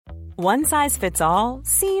One size fits all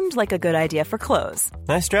seemed like a good idea for clothes.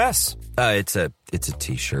 Nice dress. It's a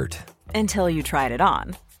t-shirt. Until you tried it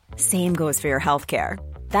on. Same goes for your healthcare.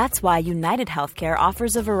 That's why United Healthcare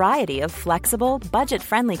offers a variety of flexible,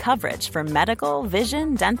 budget-friendly coverage for medical,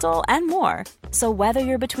 vision, dental, and more. So whether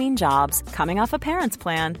you're between jobs, coming off a parent's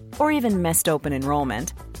plan, or even missed open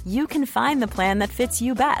enrollment, you can find the plan that fits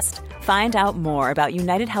you best. Find out more about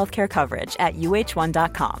United Healthcare coverage at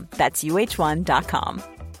uh1.com. That's uh1.com.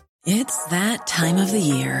 It's that time of the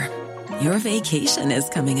year. Your vacation is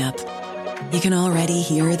coming up. You can already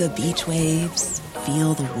hear the beach waves,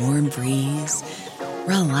 feel the warm breeze,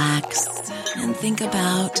 relax, and think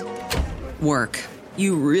about work.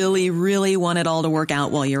 You really, really want it all to work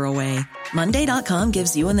out while you're away. Monday.com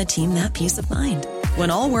gives you and the team that peace of mind.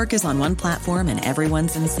 When all work is on one platform and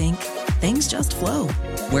everyone's in sync, things just flow.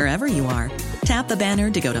 Wherever you are, tap the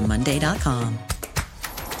banner to go to Monday.com.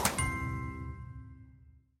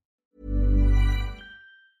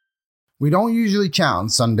 We don't usually chat on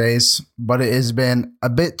Sundays, but it has been a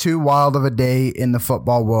bit too wild of a day in the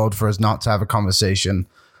football world for us not to have a conversation.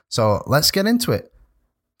 So let's get into it.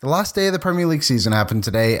 The last day of the Premier League season happened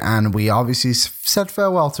today, and we obviously said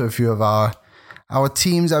farewell to a few of our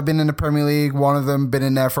teams that have been in the Premier League. One of them been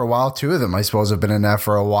in there for a while. Two of them, I suppose, have been in there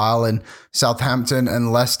for a while. And Southampton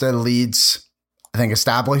and Leicester, Leeds, I think,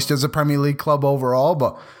 established as a Premier League club overall,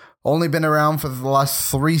 but only been around for the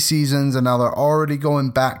last 3 seasons, and now they're already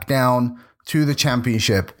going back down to the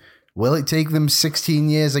Championship. Will it take them 16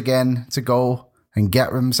 years again to go and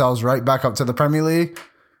get themselves right back up to the Premier League?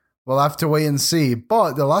 We'll have to wait and see.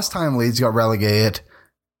 But the last time Leeds got relegated,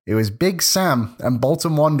 it was Big Sam and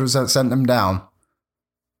Bolton Wanderers that sent them down.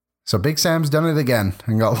 So Big Sam's done it again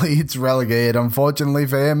and got Leeds relegated, unfortunately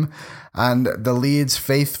for him and the Leeds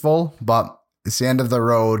faithful, but it's the end of the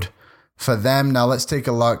road for them. Now let's take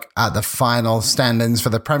a look at the final standings for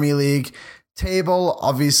the Premier League table.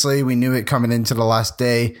 Obviously, we knew it coming into the last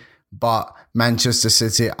day, but Manchester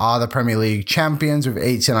City are the Premier League champions with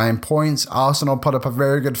 89 points. Arsenal put up a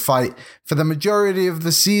very good fight for the majority of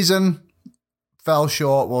the season. Fell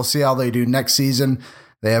short. We'll see how they do next season.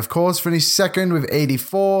 They, of course, finished second with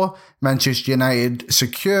 84. Manchester United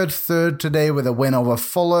secured third today with a win over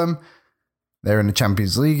Fulham. They're in the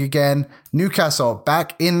Champions League again. Newcastle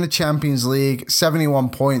back in the Champions League, 71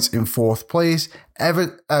 points in 4th place.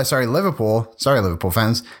 Liverpool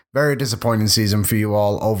fans, very disappointing season for you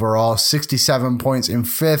all overall. 67 points in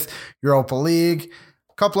 5th Europa League.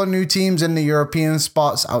 A couple of new teams in the European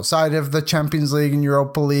spots outside of the Champions League and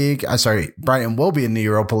Europa League. Brighton will be in the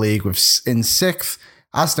Europa League in 6th.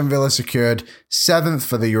 Aston Villa secured 7th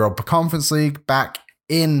for the Europa Conference League, back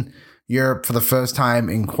in Europe for the first time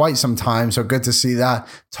in quite some time, so good to see that.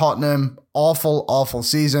 Tottenham, awful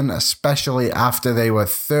season, especially after they were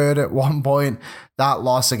 3rd at one point. That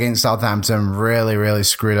loss against Southampton really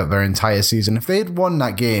screwed up their entire season. If they'd won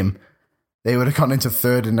that game, they would have gone into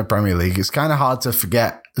 3rd in the Premier League. It's kind of hard to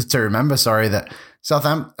remember that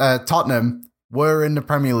Tottenham were in the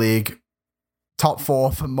Premier League top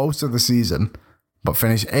 4 for most of the season, but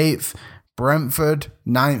finished 8th. Brentford,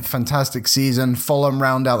 9th, fantastic season. Fulham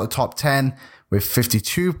round out the top 10 with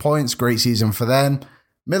 52 points. Great season for them.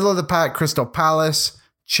 Middle of the pack, Crystal Palace.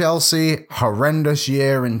 Chelsea, horrendous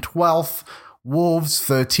year in 12th. Wolves,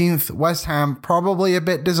 13th. West Ham, probably a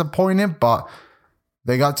bit disappointed, but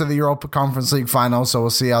they got to the Europa Conference League final, so we'll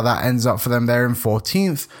see how that ends up for them there in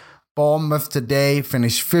 14th. Bournemouth today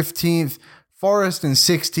finished 15th. Forest in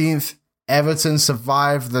 16th. Everton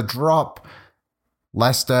survived the drop.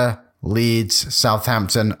 Leicester, Leeds,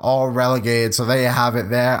 Southampton, all relegated. So there you have it.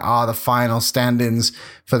 There are the final standings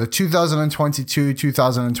for the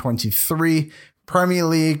 2022-2023 Premier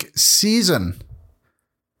League season,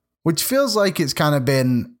 which feels like it's kind of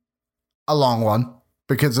been a long one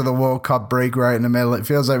because of the World Cup break right in the middle. It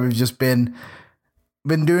feels like we've just been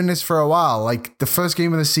doing this for a while. Like the first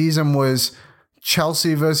game of the season was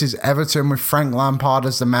Chelsea versus Everton with Frank Lampard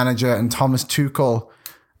as the manager and Thomas Tuchel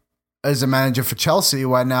as a manager for Chelsea,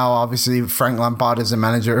 where now obviously Frank Lampard is the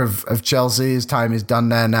manager of Chelsea. His time is done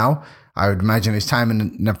there now. I would imagine his time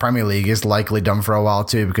in the Premier League is likely done for a while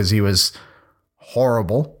too, because he was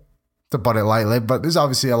horrible, to put it lightly. But there's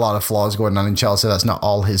obviously a lot of flaws going on in Chelsea. That's not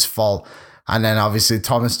all his fault. And then obviously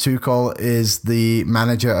Thomas Tuchel is the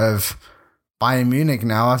manager of Bayern Munich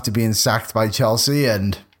now after being sacked by Chelsea,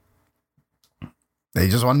 and they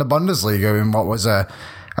just won the Bundesliga in what was a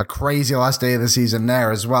crazy last day of the season there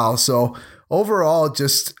as well. So overall,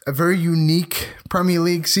 just a very unique Premier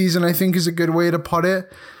League season, I think is a good way to put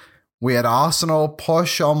it. We had Arsenal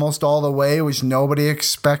push almost all the way, which nobody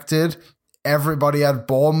expected. Everybody had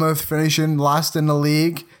Bournemouth finishing last in the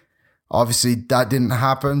league. Obviously, that didn't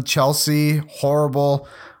happen. Chelsea, horrible.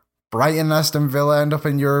 Brighton and Aston Villa end up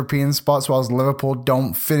in European spots, whilst Liverpool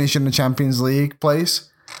don't finish in the Champions League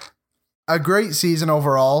place. A great season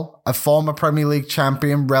overall. A former Premier League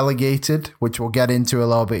champion relegated, which we'll get into a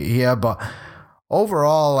little bit here. But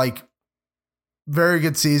overall, like, very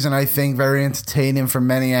good season, I think. Very entertaining from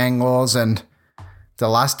many angles. And the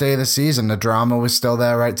last day of the season, the drama was still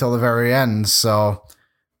there right till the very end. So,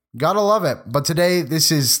 gotta love it. But today,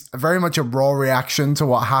 this is very much a raw reaction to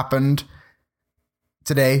what happened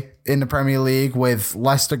today in the Premier League, with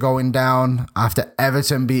Leicester going down after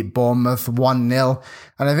Everton beat Bournemouth 1-0.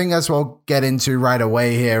 And I think that's what we'll get into right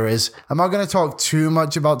away here is, I'm not going to talk too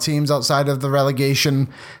much about teams outside of the relegation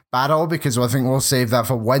battle, because I think we'll save that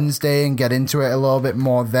for Wednesday and get into it a little bit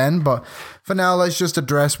more then. But for now, let's just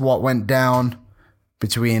address what went down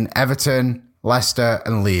between Everton, Leicester,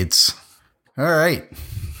 and Leeds. All right.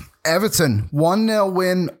 Everton, 1-0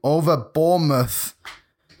 win over Bournemouth.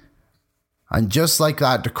 And just like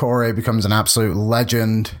that, Doucouré becomes an absolute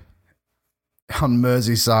legend on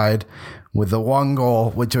Merseyside with the one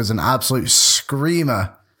goal, which was an absolute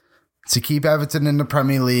screamer to keep Everton in the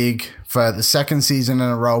Premier League for the second season in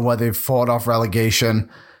a row where they've fought off relegation.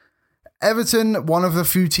 Everton, one of the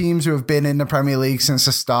few teams who have been in the Premier League since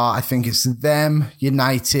the start. I think it's them,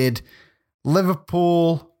 United,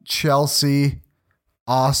 Liverpool, Chelsea,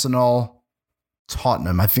 Arsenal,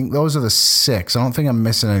 Tottenham. I think those are the six. I don't think I'm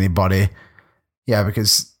missing anybody. Yeah,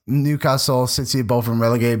 because Newcastle, City both been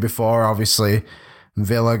relegated before, obviously.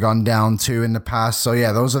 Villa gone down 2 in the past. So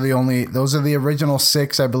yeah, those are the original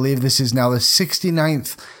 6. I believe this is now the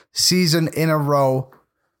 69th season in a row.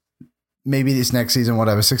 Maybe this next season,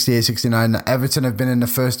 whatever, 68, 69. Everton have been in the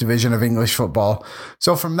first division of English football.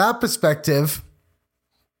 So from that perspective,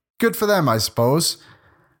 good for them, I suppose.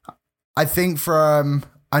 I think from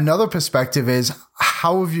another perspective is,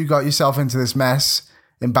 how have you got yourself into this mess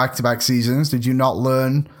in back-to-back seasons? Did you not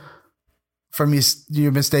learn from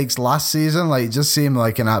your mistakes last season? Like, it just seemed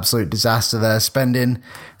like an absolute disaster there. Spending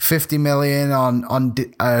 50 million on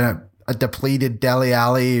a depleted Dele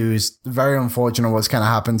Alli, who's very unfortunate what's kind of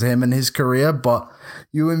happened to him in his career. But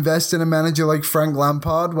you invest in a manager like Frank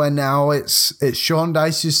Lampard, where now it's Sean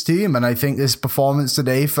Dyche's team. And I think this performance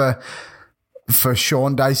today for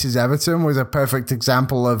Sean Dyche's Everton was a perfect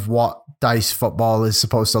example of what Dyche football is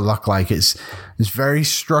supposed to look like. It's very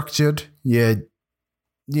structured. You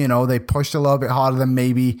know, they pushed a little bit harder than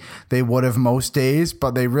maybe they would have most days,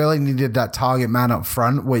 but they really needed that target man up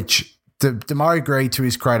front, which Demarai Gray, to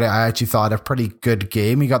his credit, I actually thought a pretty good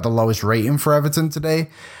game. He got the lowest rating for Everton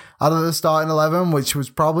today out of the starting 11, which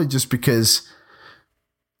was probably just because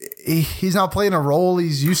he's not playing a role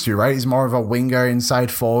he's used to, right? He's more of a winger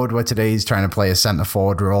inside forward, where today he's trying to play a centre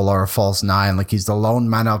forward role or a false 9. Like, he's the lone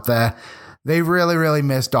man up there. They really, really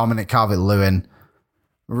missed Dominic Calvert-Lewin.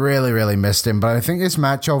 Really, really missed him. But I think this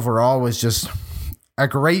match overall was just a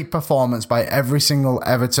great performance by every single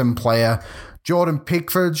Everton player. Jordan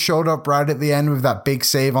Pickford showed up right at the end with that big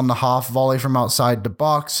save on the half volley from outside the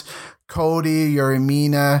box. Cody,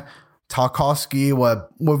 Yeremina, Tarkowski were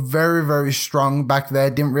very, very strong back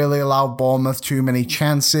there. Didn't really allow Bournemouth too many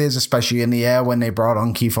chances, especially in the air when they brought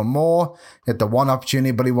on Kiefer Moore. He had the one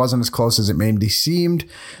opportunity, but he wasn't as close as it maybe seemed.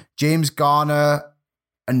 James Garner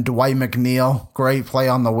and Dwight McNeil, great play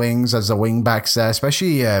on the wings as the wing backs there,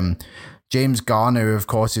 especially James Garner, who of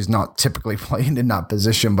course is not typically playing in that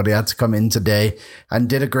position, but he had to come in today and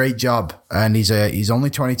did a great job. And he's only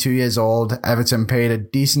 22 years old. Everton paid a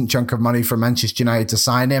decent chunk of money for Manchester United to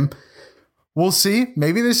sign him. We'll see.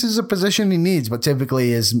 Maybe this is a position he needs, but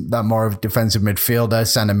typically is that more of a defensive midfielder,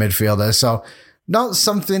 center midfielder. So not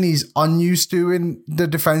something he's unused to in the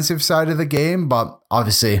defensive side of the game, but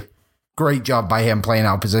obviously great job by him playing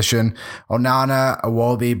out position. Onana,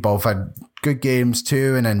 Iwobi both had good games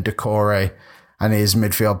too, and then Doucouré and his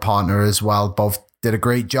midfield partner as well both did a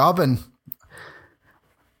great job. And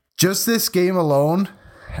just this game alone,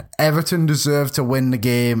 Everton deserved to win the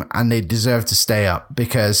game, and they deserve to stay up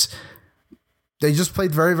because they just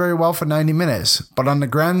played very, very well for 90 minutes. But on the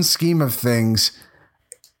grand scheme of things,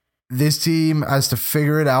 this team has to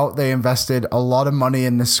figure it out. They invested a lot of money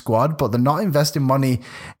in this squad, but they're not investing money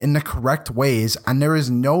in the correct ways, and there is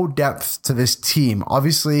no depth to this team.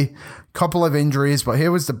 Obviously, a couple of injuries, but here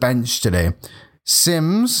was the bench today.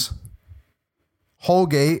 Sims,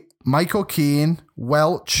 Holgate, Michael Keane,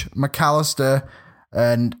 Welch, McAllister,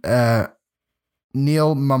 and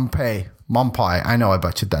Neil Mumpai. I know I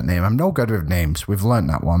butchered that name. I'm no good with names. We've learned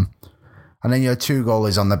that one. And then your 2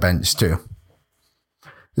 goalies on the bench too.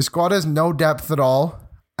 The squad has no depth at all.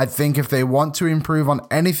 I think if they want to improve on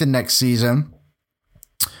anything next season,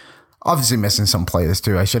 Obviously missing some players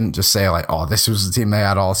too. I shouldn't just say like, oh, this was the team they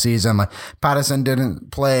had all season. Like Patterson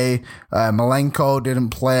didn't play, Malenko didn't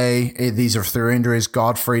play. These are through injuries.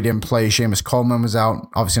 Godfrey didn't play. Seamus Coleman was out.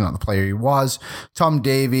 Obviously not the player he was. Tom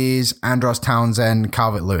Davies, Andros Townsend,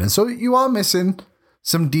 Calvert-Lewin. So you are missing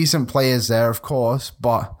some decent players there, of course,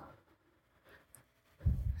 but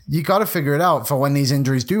you got to figure it out for when these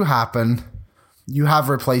injuries do happen. You have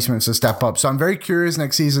replacements to step up. So I'm very curious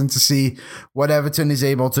next season to see what Everton is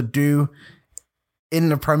able to do in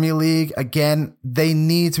the Premier League. Again, they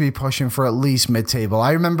need to be pushing for at least mid-table.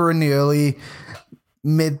 I remember in the early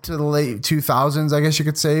mid to the late 2000s, I guess you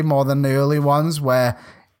could say, more than the early ones, where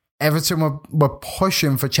Everton were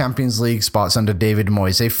pushing for Champions League spots under David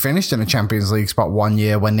Moyes. They finished in a Champions League spot one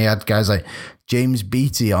year when they had guys like James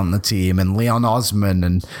Beattie on the team and Leon Osman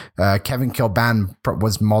and Kevin Kilban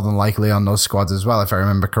was more than likely on those squads as well, if I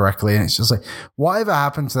remember correctly. And it's just like, whatever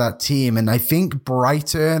happened to that team? And I think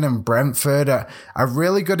Brighton and Brentford are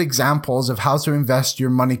really good examples of how to invest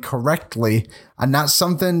your money correctly. And that's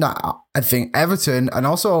something that I think Everton and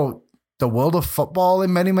also the world of football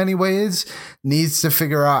in many, many ways needs to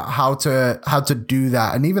figure out how to do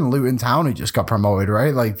that. And even Luton Town, who just got promoted,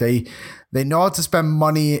 right? Like they know how to spend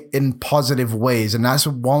money in positive ways. And that's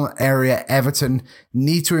one area Everton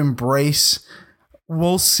need to embrace.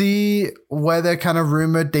 We'll see where they're kind of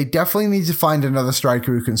rumored. They definitely need to find another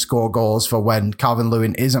striker who can score goals for when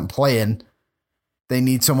Calvert-Lewin isn't playing. They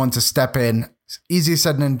need someone to step in. Easier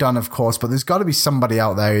said than done, of course, but there's got to be somebody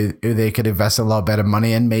out there who they could invest a lot better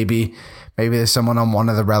money in. Maybe there's someone on one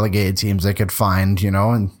of the relegated teams they could find,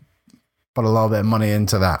 and put a little bit of money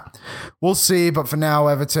into that. We'll see, but for now,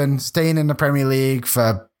 Everton staying in the Premier League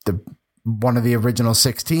for one of the original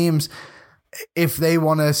 6 teams. If they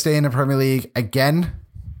want to stay in the Premier League again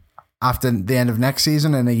after the end of next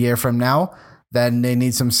season and a year from now, then they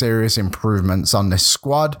need some serious improvements on this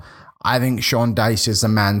squad. I think Sean Dyche is the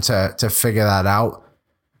man to figure that out.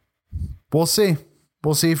 We'll see.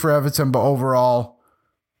 We'll see for Everton, but overall,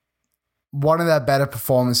 one of their better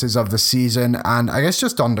performances of the season. And I guess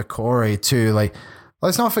just on Decore too. Like,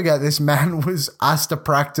 let's not forget this man was asked to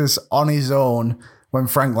practice on his own when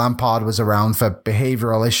Frank Lampard was around for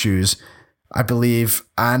behavioral issues, I believe.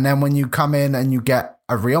 And then when you come in and you get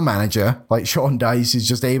a real manager like Sean Dyche is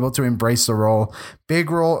just able to embrace the role. Big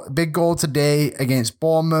goal today against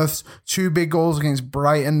Bournemouth. 2 big goals against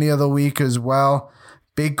Brighton the other week as well.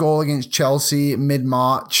 Big goal against Chelsea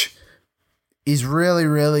mid-March. He's really,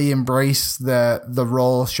 really embraced the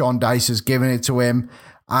role Sean Dyche has given it to him.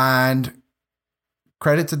 And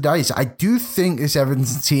credit to Dyche. I do think this Everton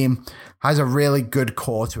team has a really good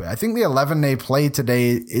core to it. I think the 11 they played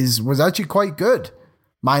today was actually quite good,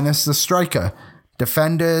 minus the striker.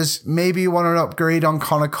 Defenders, maybe you want an upgrade on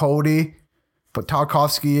Connor Cody, but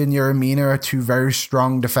Tarkovsky and Yeremina are 2 very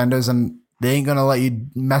strong defenders, and they ain't going to let you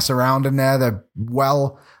mess around in there. They're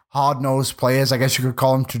hard-nosed players. I guess you could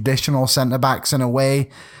call them traditional centre-backs in a way.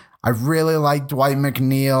 I really like Dwight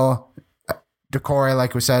McNeil. Decore,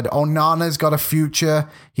 like we said. Onana's got a future.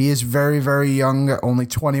 He is very, very young, only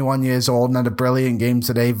 21 years old, and had a brilliant game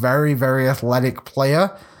today. Very, very athletic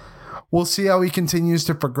player. We'll see how he continues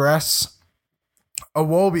to progress.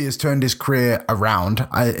 Iwobi has turned his career around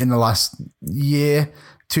in the last year,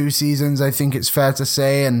 2 seasons, I think it's fair to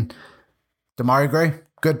say. And Demarai Gray,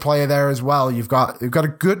 good player there as well. You've got a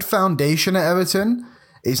good foundation at Everton.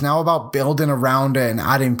 It's now about building around it and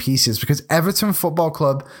adding pieces, because Everton Football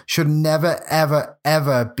Club should never, ever,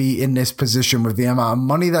 ever be in this position with the amount of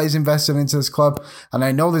money that is invested into this club. And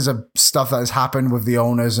I know there's stuff that has happened with the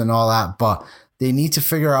owners and all that, but they need to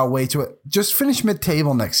figure out a way to just finish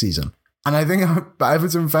mid-table next season. And I think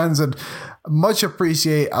Everton fans would much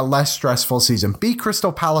appreciate a less stressful season. Be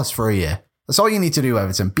Crystal Palace for a year. That's all you need to do,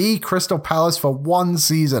 Everton. Be Crystal Palace for 1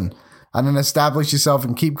 season and then establish yourself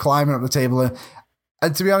and keep climbing up the table.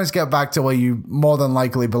 And to be honest, get back to where you more than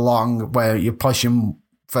likely belong, where you're pushing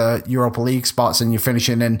for Europa League spots and you're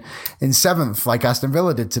finishing in 7th like Aston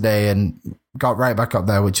Villa did today and got right back up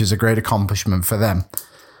there, which is a great accomplishment for them.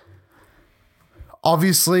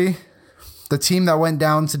 Obviously, the team that went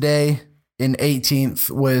down today in 18th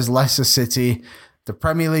was Leicester City, the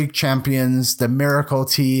Premier League champions, the miracle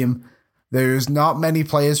team. There's not many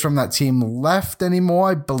players from that team left anymore.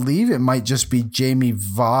 I believe it might just be Jamie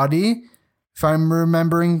Vardy, if I'm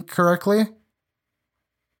remembering correctly.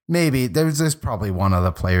 Maybe. There's probably one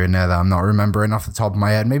other player in there that I'm not remembering off the top of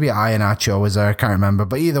my head. Maybe Iheanacho was there. I can't remember.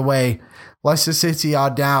 But either way, Leicester City are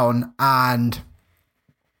down, and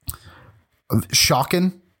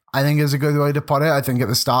shocking, I think is a good way to put it. I think at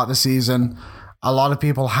the start of the season, a lot of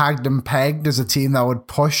people hagged and pegged as a team that would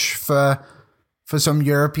push for for some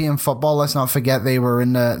European football. Let's not forget they were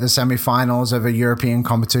in the semi-finals of a European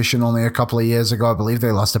competition only a couple of years ago. I believe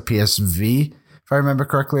they lost to PSV, if I remember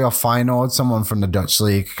correctly, or Feyenoord, someone from the Dutch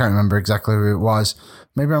league. I can't remember exactly who it was.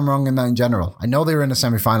 Maybe I'm wrong in that in general. I know they were in the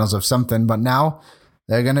semi-finals of something, but now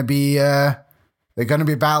they're going to be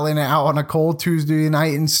battling it out on a cold Tuesday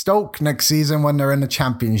night in Stoke next season when they're in the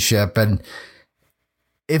Championship. And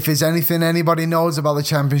if there's anything anybody knows about the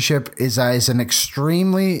Championship, is that it's an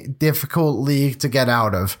extremely difficult league to get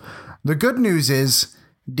out of. The good news is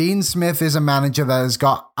Dean Smith is a manager that has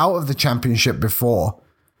got out of the Championship before.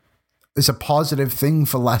 It's a positive thing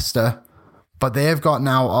for Leicester, but they have got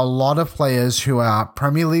now a lot of players who are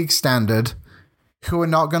Premier League standard, who are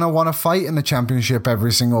not going to want to fight in the Championship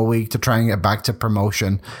every single week to try and get back to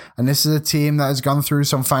promotion. And this is a team that has gone through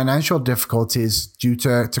some financial difficulties due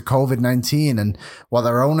to COVID-19 and what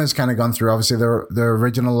their owner's kind of gone through. Obviously, the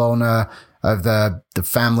original owner of the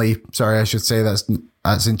family,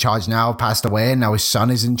 that's in charge now, passed away, and now his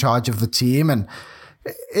son is in charge of the team. And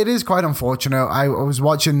it is quite unfortunate. I was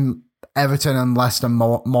watching Everton and Leicester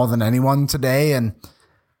more than anyone today, and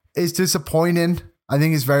it's disappointing. I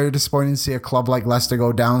think it's very disappointing to see a club like Leicester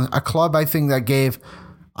go down. A club, I think, that gave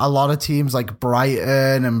a lot of teams like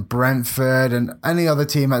Brighton and Brentford and any other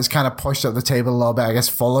team that's kind of pushed up the table a little bit. I guess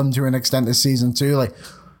Fulham to an extent this season too. Like,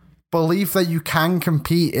 belief that you can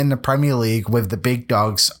compete in the Premier League with the big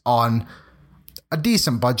dogs on a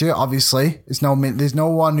decent budget. Obviously, there's no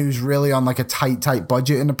one who's really on like a tight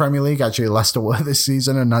budget in the Premier League. Actually, Leicester were this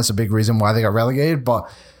season, and that's a big reason why they got relegated. But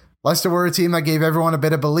Leicester were a team that gave everyone a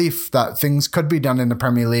bit of belief that things could be done in the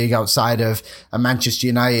Premier League outside of a Manchester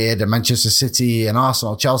United, a Manchester City, and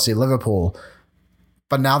Arsenal, Chelsea, Liverpool.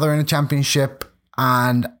 But now they're in a Championship,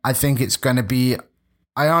 and I think it's going to be,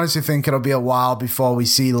 I honestly think it'll be a while before we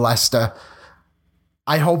see Leicester.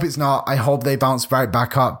 I hope it's not. I hope they bounce right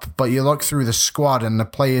back up. But you look through the squad and the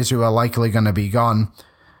players who are likely going to be gone.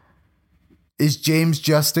 Is James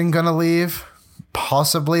Justin going to leave?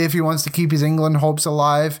 Possibly, if he wants to keep his England hopes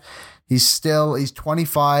alive. He's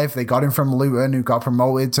 25. They got him from Luton, who got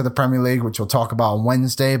promoted to the Premier League, which we'll talk about on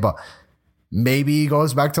Wednesday. But maybe he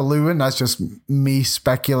goes back to Luton. That's just me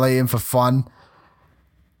speculating for fun.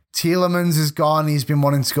 Tielemans is gone. He's been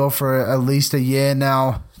wanting to go for at least a year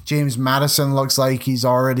now. James Maddison looks like he's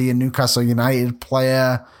already a Newcastle United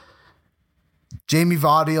player. Jamie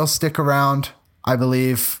Vardy will stick around. I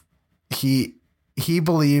believe he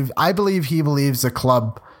believes the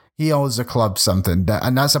club, he owes the club something.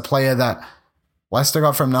 And that's a player that Leicester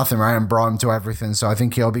got from nothing, right? And brought him to everything. So I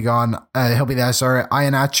think he'll be gone. He'll be there, sorry.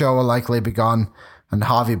 Iheanacho will likely be gone. And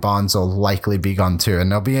Harvey Barnes will likely be gone too.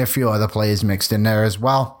 And there'll be a few other players mixed in there as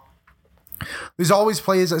well. There's always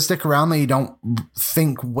players that stick around that you don't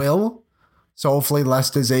think will. So hopefully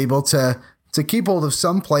Leicester's able to keep hold of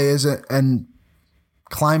some players and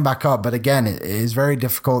climb back up. But again, it is very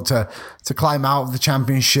difficult to climb out of the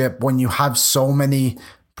Championship when you have so many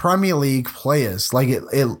Premier League players. Like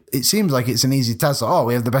it seems like it's an easy test. Oh,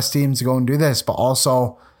 we have the best team to go and do this, but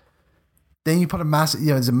also then you put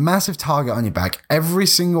there's a massive target on your back. Every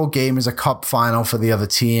single game is a cup final for the other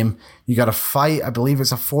team. You got to fight. I believe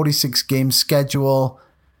it's a 46 game schedule.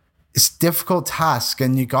 It's a difficult task,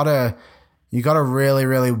 and you gotta really,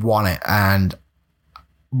 really want it. And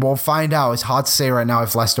we'll find out. It's hard to say right now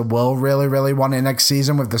if Leicester will really, really want it next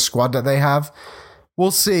season with the squad that they have. We'll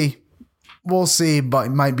see. But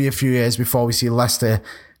it might be a few years before we see Leicester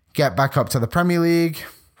get back up to the Premier League.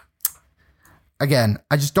 Again,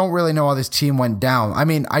 I just don't really know how this team went down. I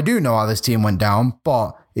mean, I do know how this team went down,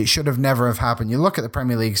 but it should have never have happened. You look at the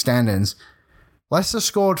Premier League standings. Leicester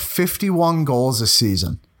scored 51 goals this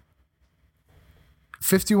season.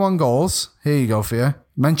 51 goals. Here you go for you.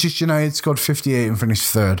 Manchester United scored 58 and finished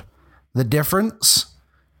third. The difference?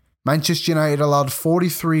 Manchester United allowed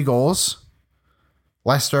 43 goals.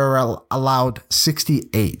 Leicester allowed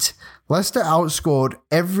 68. Leicester outscored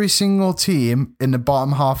every single team in the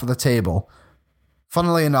bottom half of the table.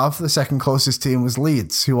 Funnily enough, the second closest team was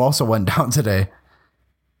Leeds, who also went down today.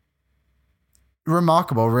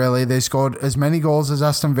 Remarkable, really. They scored as many goals as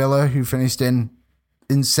Aston Villa, who finished in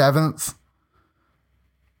seventh.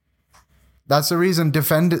 That's the reason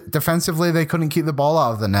defensively they couldn't keep the ball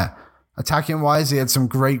out of the net. Attacking-wise, they had some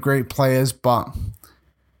great players, but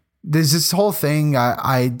there's this whole thing.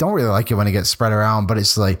 I don't really like it when it gets spread around, but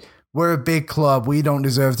it's like, we're a big club. We don't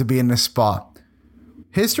deserve to be in this spot.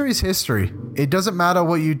 History is history. It doesn't matter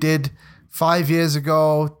what you did 5 years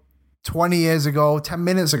ago, 20 years ago, 10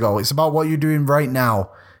 minutes ago. It's about what you're doing right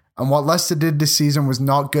now. And what Leicester did this season was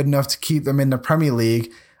not good enough to keep them in the Premier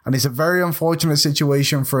League. And it's a very unfortunate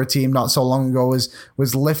situation for a team not so long ago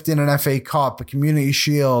was lifting an FA Cup, a Community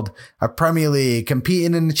Shield, a Premier League,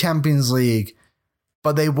 competing in the Champions League.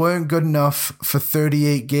 But they weren't good enough for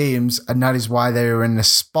 38 games, and that is why they were in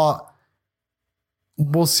this spot.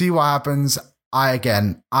 We'll see what happens. I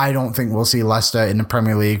don't think we'll see Leicester in the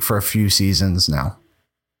Premier League for a few seasons now.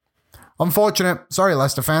 Unfortunate. Sorry,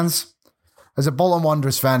 Leicester fans. As a Bolton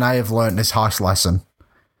Wanderers fan, I have learned this harsh lesson.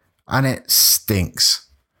 And it stinks.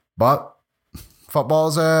 But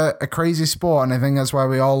football's a crazy sport, and I think that's why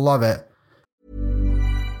we all love it.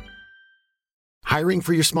 Hiring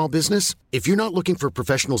for your small business? If you're not looking for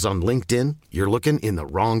professionals on LinkedIn, you're looking in the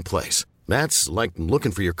wrong place. That's like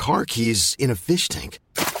looking for your car keys in a fish tank.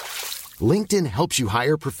 LinkedIn helps you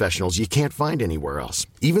hire professionals you can't find anywhere else,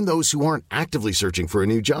 even those who aren't actively searching for a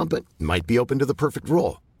new job but might be open to the perfect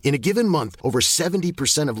role. In a given month, over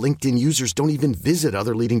 70% of LinkedIn users don't even visit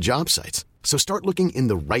other leading job sites. So start looking in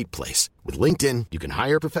the right place. With LinkedIn, you can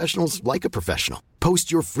hire professionals like a professional.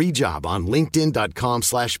 Post your free job on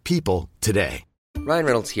linkedin.com/people today. Ryan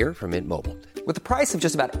Reynolds here from Mint Mobile. With the price of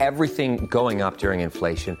just about everything going up during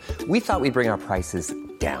inflation, we thought we'd bring our prices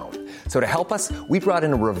down. So to help us, we brought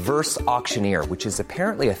in a reverse auctioneer, which is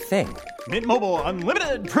apparently a thing. Mint Mobile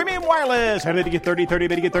Unlimited Premium Wireless. How to get 30, 30,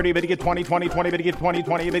 bit to get 30, bit to get 20, 20, 20, bit to get 20,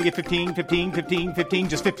 20, bit to get 15, 15, 15, 15,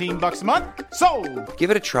 just $15 a month? Sold!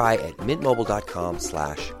 Give it a try at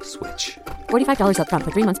mintmobile.com/switch. $45 up front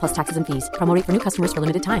for 3 months plus taxes and fees. Promo rate for new customers for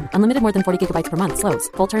limited time. Unlimited more than 40 gigabytes per month. Slows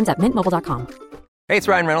full terms at mintmobile.com. Hey, it's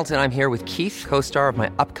Ryan Reynolds, and I'm here with Keith, co-star of my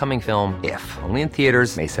upcoming film, If, only in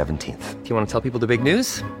theaters May 17th. Do you want to tell people the big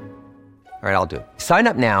news? All right, I'll do it. Sign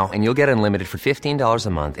up now and you'll get unlimited for $15 a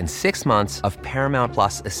month and 6 months of Paramount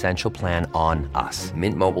Plus Essential Plan on us.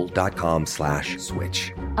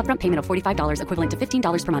 mintmobile.com/switch. Upfront payment of $45 equivalent to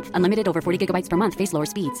 $15 per month. Unlimited over 40 gigabytes per month. Face lower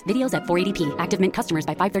speeds. Videos at 480p. Active Mint customers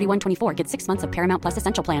by 531.24 get 6 months of Paramount Plus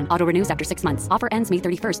Essential Plan. Auto renews after 6 months. Offer ends May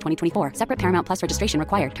 31st, 2024. Separate Paramount Plus registration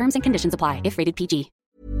required. Terms and conditions apply if rated PG.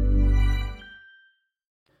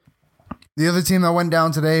 The other team that went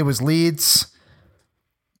down today was Leeds.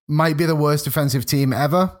 Might be the worst defensive team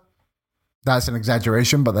ever. That's an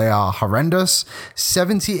exaggeration, but they are horrendous.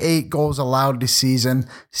 78 goals allowed this season,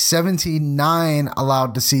 79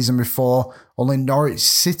 allowed the season before. Only Norwich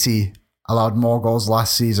City allowed more goals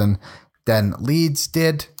last season than Leeds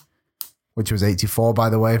did, which was 84, by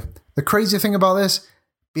the way. The crazy thing about this,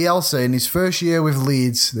 Bielsa, in his first year with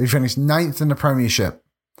Leeds, they finished 9th in the Premiership.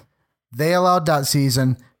 They allowed that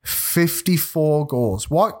season 54 goals.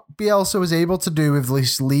 What Bielsa was able to do with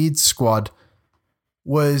this Leeds squad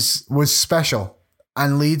was special,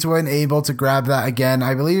 and Leeds weren't able to grab that again.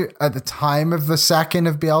 I believe at the time of the sacking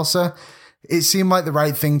of Bielsa, it seemed like the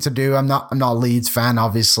right thing to do. I'm not a Leeds fan,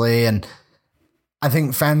 obviously, and I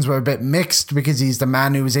think fans were a bit mixed because he's the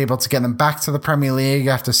man who was able to get them back to the Premier League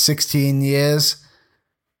after 16 years.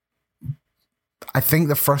 I think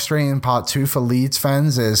the frustrating part too for Leeds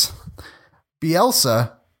fans is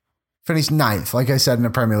Bielsa finished 9th, like I said, in the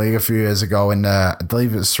Premier League a few years ago, and I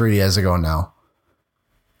believe it was 3 years ago now.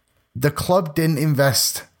 The club didn't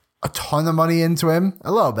invest a ton of money into him,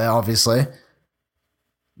 a little bit, obviously.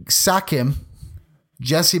 Sack him.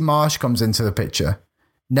 Jesse Marsch comes into the picture.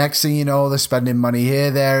 Next thing you know, they're spending money here,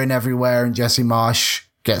 there, and everywhere, and Jesse Marsch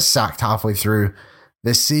gets sacked halfway through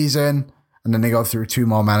this season, and then they go through 2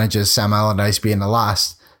 more managers, Sam Allardyce being the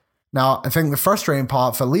last. Now, I think the frustrating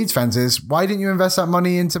part for Leeds fans is, why didn't you invest that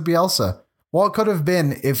money into Bielsa? What could have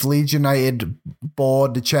been if Leeds United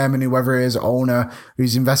board, the chairman, whoever it is, owner,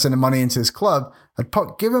 who's investing the money into this club, had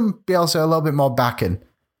given Bielsa a little bit more backing?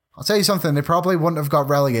 I'll tell you something, they probably wouldn't have got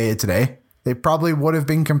relegated today. They probably would have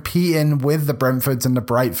been competing with the Brentfords and the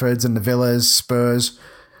Brightfords and the Villas, Spurs,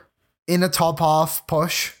 in a top half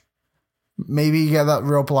push. Maybe you get that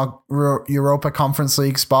Europa Conference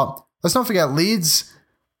League spot. Let's not forget Leeds.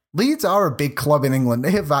 Leeds are a big club in England.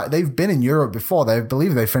 They've been in Europe before. They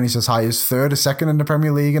believe they finished as high as 3rd or 2nd in the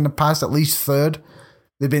Premier League in the past, at least 3rd.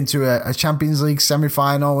 They've been to a Champions League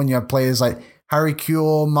semi-final when you have players like Harry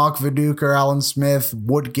Kewell, Mark Viduka, Alan Smith,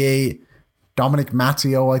 Woodgate, Dominic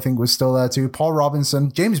Matteo, I think, was still there too. Paul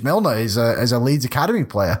Robinson. James Milner is a Leeds Academy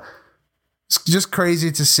player. It's just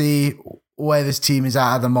crazy to see where this team is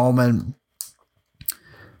at the moment.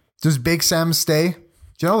 Does Big Sam stay? Do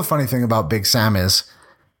you know the funny thing about Big Sam is?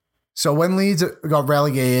 So when Leeds got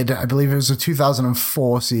relegated, I believe it was the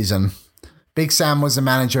 2004 season, Big Sam was the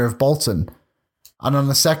manager of Bolton. And on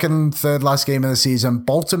the third last game of the season,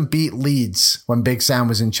 Bolton beat Leeds when Big Sam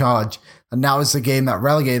was in charge. And that was the game that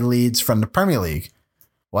relegated Leeds from the Premier League.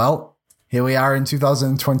 Well, here we are in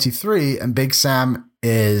 2023, and Big Sam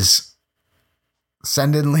is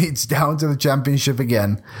sending Leeds down to the Championship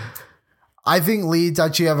again. I think Leeds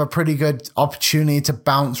actually have a pretty good opportunity to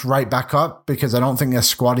bounce right back up because I don't think their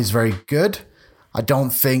squad is very good. I don't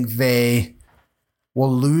think they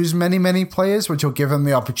will lose many players, which will give them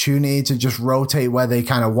the opportunity to just rotate where they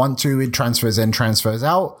kind of want to, with transfers in, transfers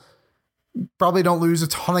out. Probably don't lose a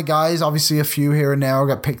ton of guys. Obviously, a few here and there will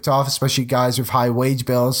get picked off, especially guys with high wage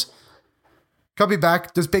bills. Could be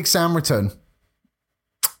back. Does Big Sam return?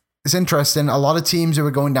 It's interesting. A lot of teams who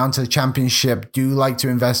are going down to the Championship do like to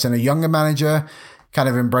invest in a younger manager, kind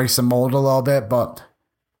of embrace the mold a little bit. But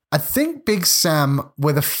I think Big Sam,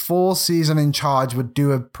 with a full season in charge, would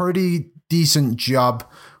do a pretty decent job,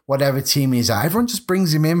 whatever team he's at. Everyone just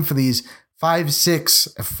brings him in for these 5, 6,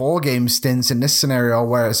 4-game stints in this scenario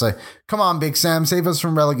where it's like, come on, Big Sam, save us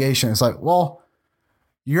from relegation. It's like, well,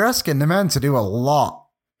 you're asking the man to do a lot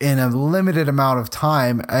in a limited amount of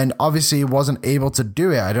time, and obviously he wasn't able to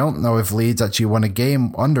do it. I don't know if Leeds actually won a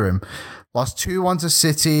game under him. Lost 2-1 to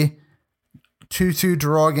City, 2-2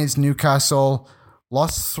 draw against Newcastle,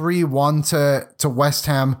 lost 3-1 to West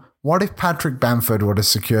Ham. What if Patrick Bamford would have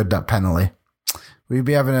secured that penalty? Might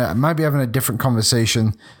be having a different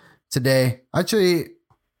conversation today. Actually,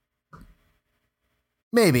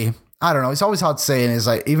 maybe. I don't know. It's always hard to say, and it's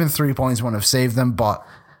like even 3 points wouldn't have saved them, but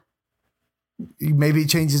maybe it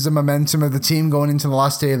changes the momentum of the team going into the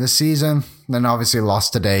last day of the season. Then obviously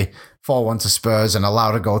lost today, 4-1 to Spurs, and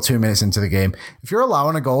allowed a goal 2 minutes into the game. If you're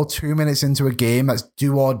allowing a goal 2 minutes into a game that's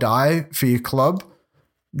do or die for your club,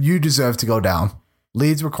 you deserve to go down.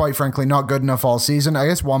 Leeds were quite frankly not good enough all season. I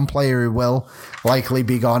guess one player who will likely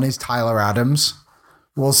be gone is Tyler Adams.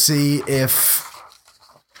 We'll see if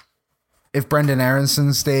Brendan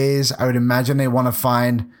Aronson stays. I would imagine they want to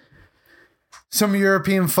find some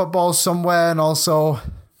European football somewhere, and also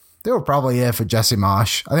they were probably here for Jesse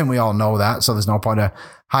Marsch. I think we all know that, so there's no point of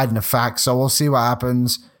hiding the facts. So we'll see what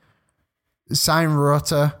happens. Sign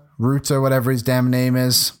Rutter, whatever his damn name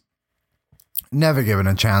is. Never given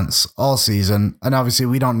a chance all season. And obviously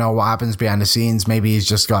we don't know what happens behind the scenes. Maybe he's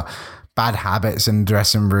just got bad habits in the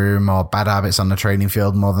dressing room or bad habits on the training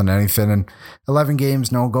field more than anything. And 11 games,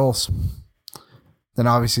 no goals. Then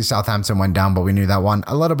obviously Southampton went down, but we knew that one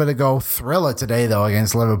a little bit ago. Thriller today, though,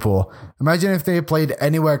 against Liverpool. Imagine if they had played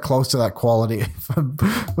anywhere close to that quality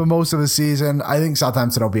for most of the season. I think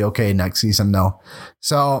Southampton will be okay next season, though.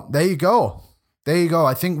 So there you go.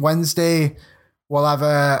 I think Wednesday we'll have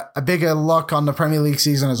a bigger look on the Premier League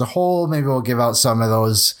season as a whole. Maybe we'll give out some of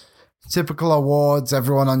those typical awards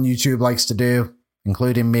everyone on YouTube likes to do,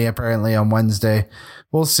 including me apparently on Wednesday.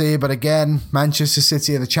 We'll see. But again, Manchester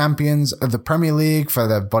City are the champions of the Premier League for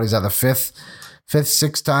the, what is that, the fifth,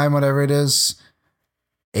 sixth time, whatever it is.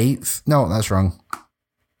 8th? No, that's wrong.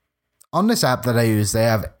 On this app that I use, they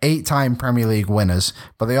have 8-time Premier League winners,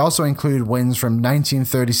 but they also include wins from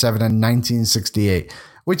 1937 and 1968,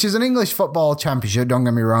 which is an English football championship, don't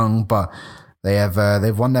get me wrong, but they've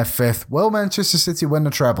won their 5th. Will Manchester City win the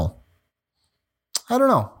treble? I don't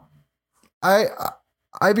know.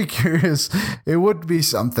 I'd be curious. It would be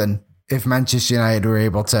something if Manchester United were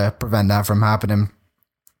able to prevent that from happening.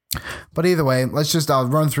 But either way, let's just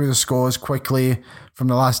run through the scores quickly from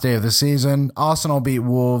the last day of the season. Arsenal beat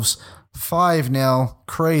Wolves 5-0.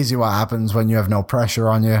 Crazy what happens when you have no pressure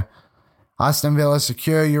on you. Aston Villa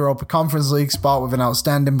secure Europa Conference League spot with an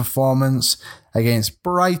outstanding performance against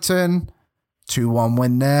Brighton. 2-1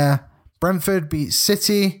 win there. Brentford beat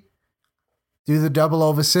City. Do the double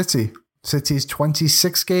over City. City's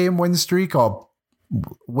 26-game win streak or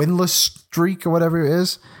winless streak or whatever it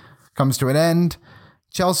is comes to an end.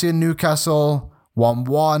 Chelsea and Newcastle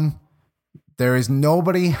 1-1. There is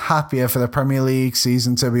nobody happier for the Premier League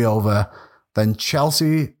season to be over than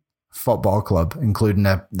Chelsea Football Club, including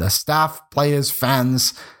the staff, players,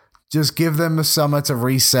 fans. Just give them a summer to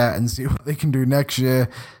reset and see what they can do next year.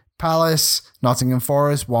 Palace, Nottingham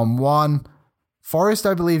Forest 1-1. Forest,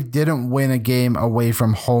 I believe, didn't win a game away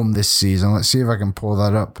from home this season. Let's see if I can pull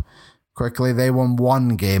that up quickly. They won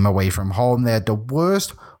 1 game away from home. They had the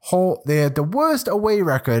worst away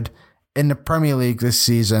record in the Premier League this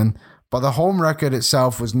season, but the home record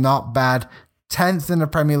itself was not bad. 10th in the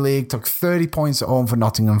Premier League, took 30 points at home for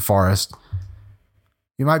Nottingham Forest.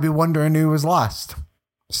 You might be wondering who was last.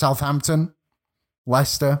 Southampton,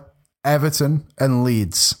 Leicester, Everton, and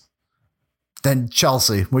Leeds. Then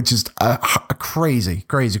Chelsea, which is crazy.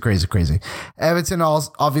 Everton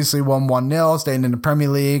obviously won 1-0, staying in the Premier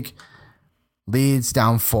League. Leeds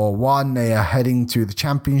down 4-1. They are heading to the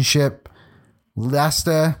Championship.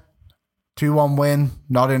 Leicester, 2-1 win.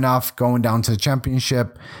 Not enough, going down to the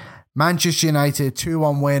Championship. Manchester United,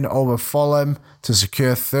 2-1 win over Fulham to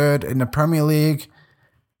secure 3rd in the Premier League.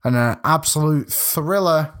 And an absolute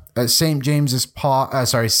thriller at St. James's Park.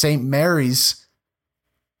 St. Mary's.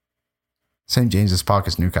 St. James's Park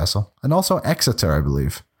is Newcastle. And also Exeter, I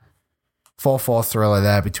believe. 4-4 thriller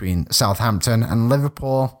there between Southampton and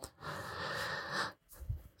Liverpool.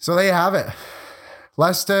 So there you have it.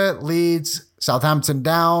 Leicester, Leeds, Southampton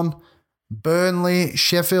down. Burnley,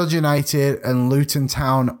 Sheffield United, and Luton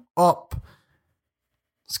Town up.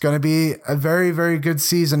 It's going to be a very, very good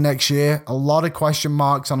season next year. A lot of question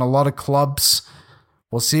marks on a lot of clubs.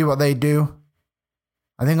 We'll see what they do.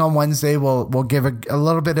 I think on Wednesday we'll give a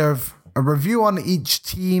little bit of a review on each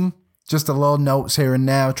team. Just a little notes here and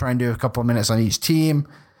there. I'll try and do a couple of minutes on each team.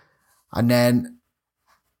 And then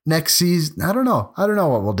next season, I don't know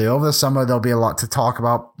what we'll do. Over the summer, there'll be a lot to talk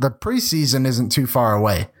about. The preseason isn't too far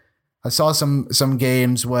away. I saw some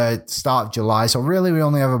games where start of July. So really, we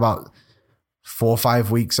only have about 4 or 5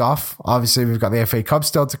 weeks off. Obviously, we've got the FA Cup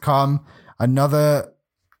still to come. Another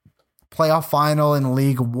playoff final in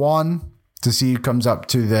League One to see who comes up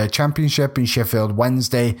to the Championship in Sheffield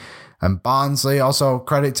Wednesday and Barnsley. Also,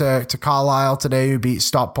 credit to Carlisle today, who beat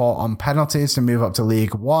Stockport on penalties to move up to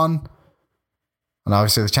League One. And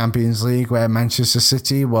obviously the Champions League, where Manchester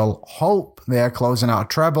City will hope they are closing out a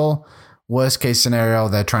treble. Worst case scenario,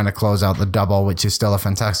 they're trying to close out the double, which is still a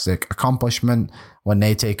fantastic accomplishment when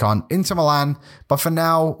they take on Inter Milan. But for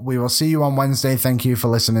now, we will see you on Wednesday. Thank you for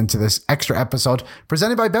listening to this extra episode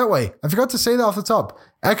presented by Betway. I forgot to say that off the top.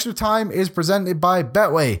 Extra Time is presented by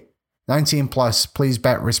Betway. 19 plus. Please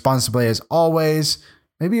bet responsibly as always.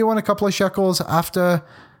 Maybe you won a couple of shekels after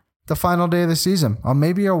the final day of the season, or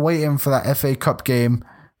maybe you're waiting for that FA Cup game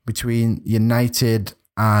between United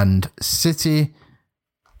and City.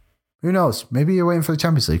 Who knows? Maybe you're waiting for the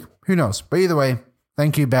Champions League. Who knows? But either way,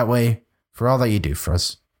 thank you, Betway, for all that you do for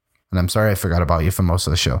us. And I'm sorry I forgot about you for most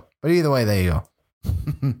of the show. But either way, there you go.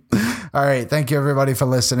 All right. Thank you, everybody, for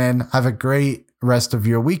listening. Have a great rest of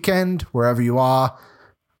your weekend, wherever you are.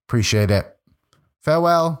 Appreciate it.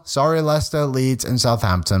 Farewell. Sorry, Leicester, Leeds, and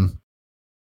Southampton.